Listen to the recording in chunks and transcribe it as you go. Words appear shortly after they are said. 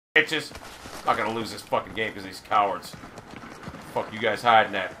bitches. Not gonna lose this fucking game because these cowards. Fuck you guys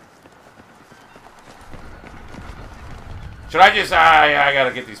hiding at. Should I just... I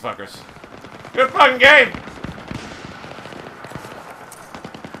gotta get these fuckers. Good fucking game!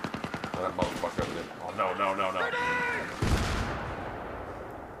 Oh, that motherfucker over there. Oh, no, no, no, no.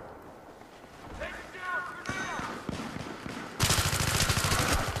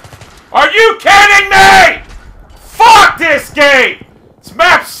 Are you kidding me? Fuck this game! This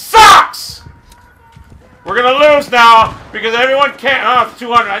map sucks! We're gonna lose now because everyone can't. Oh, it's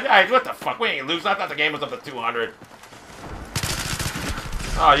 200. What the fuck? We ain't losing. I thought the game was up to 200.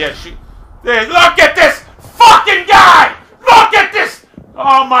 Oh, yeah, shoot. Look at this fucking guy! Look at this!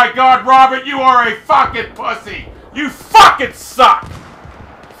 Oh my god, Robert, you are a fucking pussy! You fucking suck!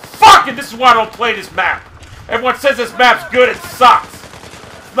 Fucking, this is why I don't play this map. Everyone says this map's good, it sucks.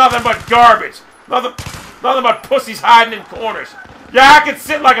 It's nothing but garbage. Nothing but pussies hiding in corners. Yeah, I can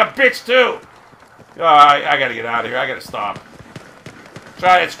sit like a bitch too. Oh, I gotta get out of here. I gotta stop.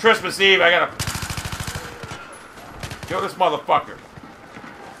 Try, it's Christmas Eve. I gotta kill this motherfucker.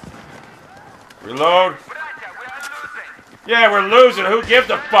 Reload. Yeah, we're losing. Who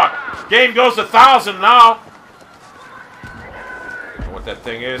gives a fuck? Game goes to 1,000 now. Don't know what that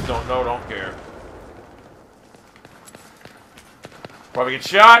thing is. Don't know. Don't care. Probably get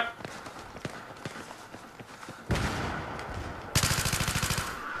shot.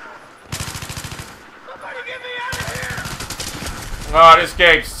 Oh, this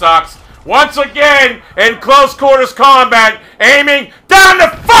game sucks. Once again, in close quarters combat, aiming down the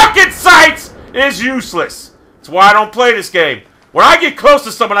fucking sights is useless. That's why I don't play this game. When I get close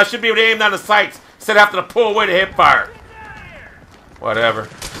to someone, I should be able to aim down the sights instead of having to pull away to hip fire. Whatever.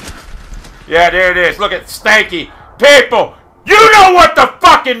 Yeah, there it is. Look at Stanky. People, you know what to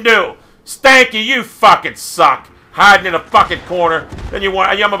fucking do. Stanky, you fucking suck. Hiding in a fucking corner. Then you want...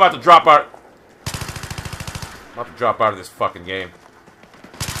 I'm about to drop out. I'm about to drop out of this fucking game.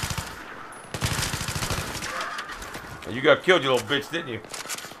 You got killed, you little bitch, didn't you?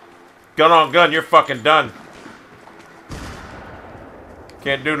 Gun on gun, you're fucking done.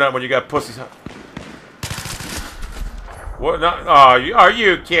 Can't do nothing when you got pussies. What? No, oh, are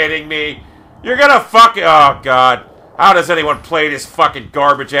you kidding me? You're gonna fucking... Oh, God. How does anyone play this fucking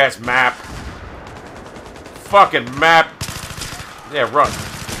garbage-ass map? Fucking map. Yeah, run.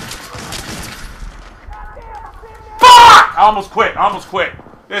 Fuck! I almost quit. I almost quit.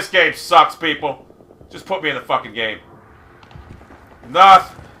 This game sucks, people. Just put me in the fucking game.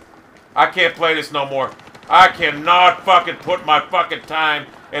 Nothing. I can't play this no more. I cannot fucking put my fucking time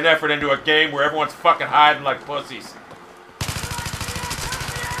and effort into a game where everyone's fucking hiding like pussies.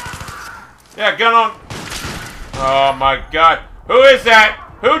 Yeah, gun on. Oh my god. Who is that?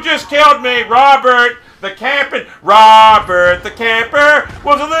 Who just killed me? Robert the camping. Robert the camper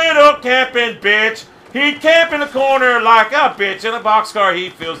was a little camping bitch. He'd camp in the corner like a bitch in a boxcar.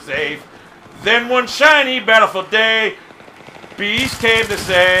 He'd feel safe. Then one shiny battlefield day, Beast came to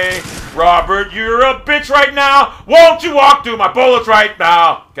say, Robert, you're a bitch right now. Won't you walk through my bullets right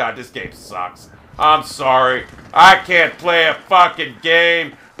now? God, this game sucks. I'm sorry. I can't play a fucking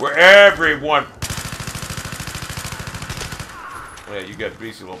game where everyone... Yeah, you got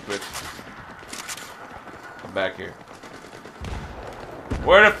beast, you little bitch. Come back here.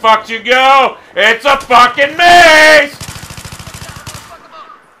 Where the fuck you go? It's a fucking maze!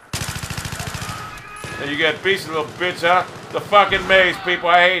 And you got beast, you little bitch, huh? The fucking maze, people.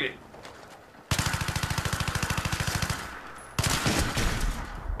 I hate it.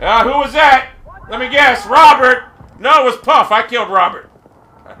 Who was that? Let me guess. Robert. No, it was Puff. I killed Robert.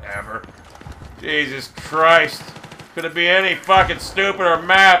 Whatever. Jesus Christ. Could it be any fucking stupider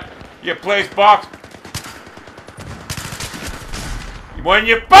map? You place box... When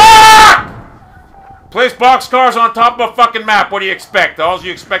you fuck! Place boxcars on top of a fucking map. What do you expect? All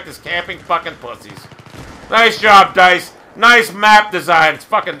you expect is camping fucking pussies. Nice job, Dice. Nice map design. It's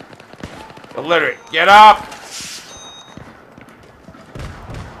fucking illiterate. Get up!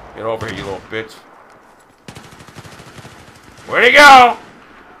 Get over here, you little bitch. Where'd he go?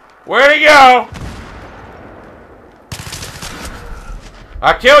 Where'd he go?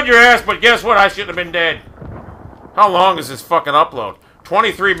 I killed your ass, but guess what? I shouldn't have been dead. How long is this fucking upload?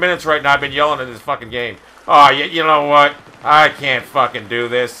 23 minutes right now. I've been yelling at this fucking game. Oh, you know what? I can't fucking do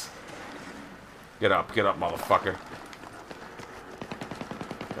this. Get up, motherfucker.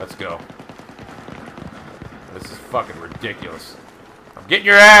 Let's go. This is fucking ridiculous. I'm getting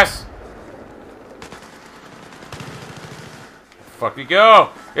your ass. Fuck we go.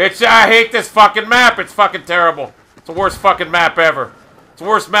 I hate this fucking map. It's fucking terrible. It's the worst fucking map ever. It's the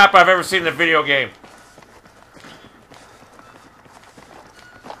worst map I've ever seen in a video game.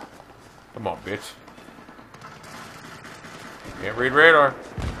 Come on, bitch. Can't read radar.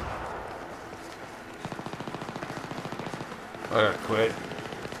 I gotta quit.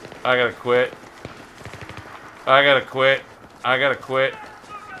 I gotta quit. I gotta quit. I gotta quit.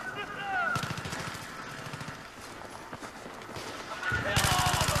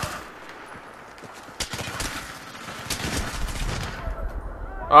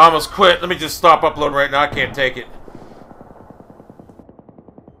 I almost quit. Let me just stop uploading right now. I can't take it.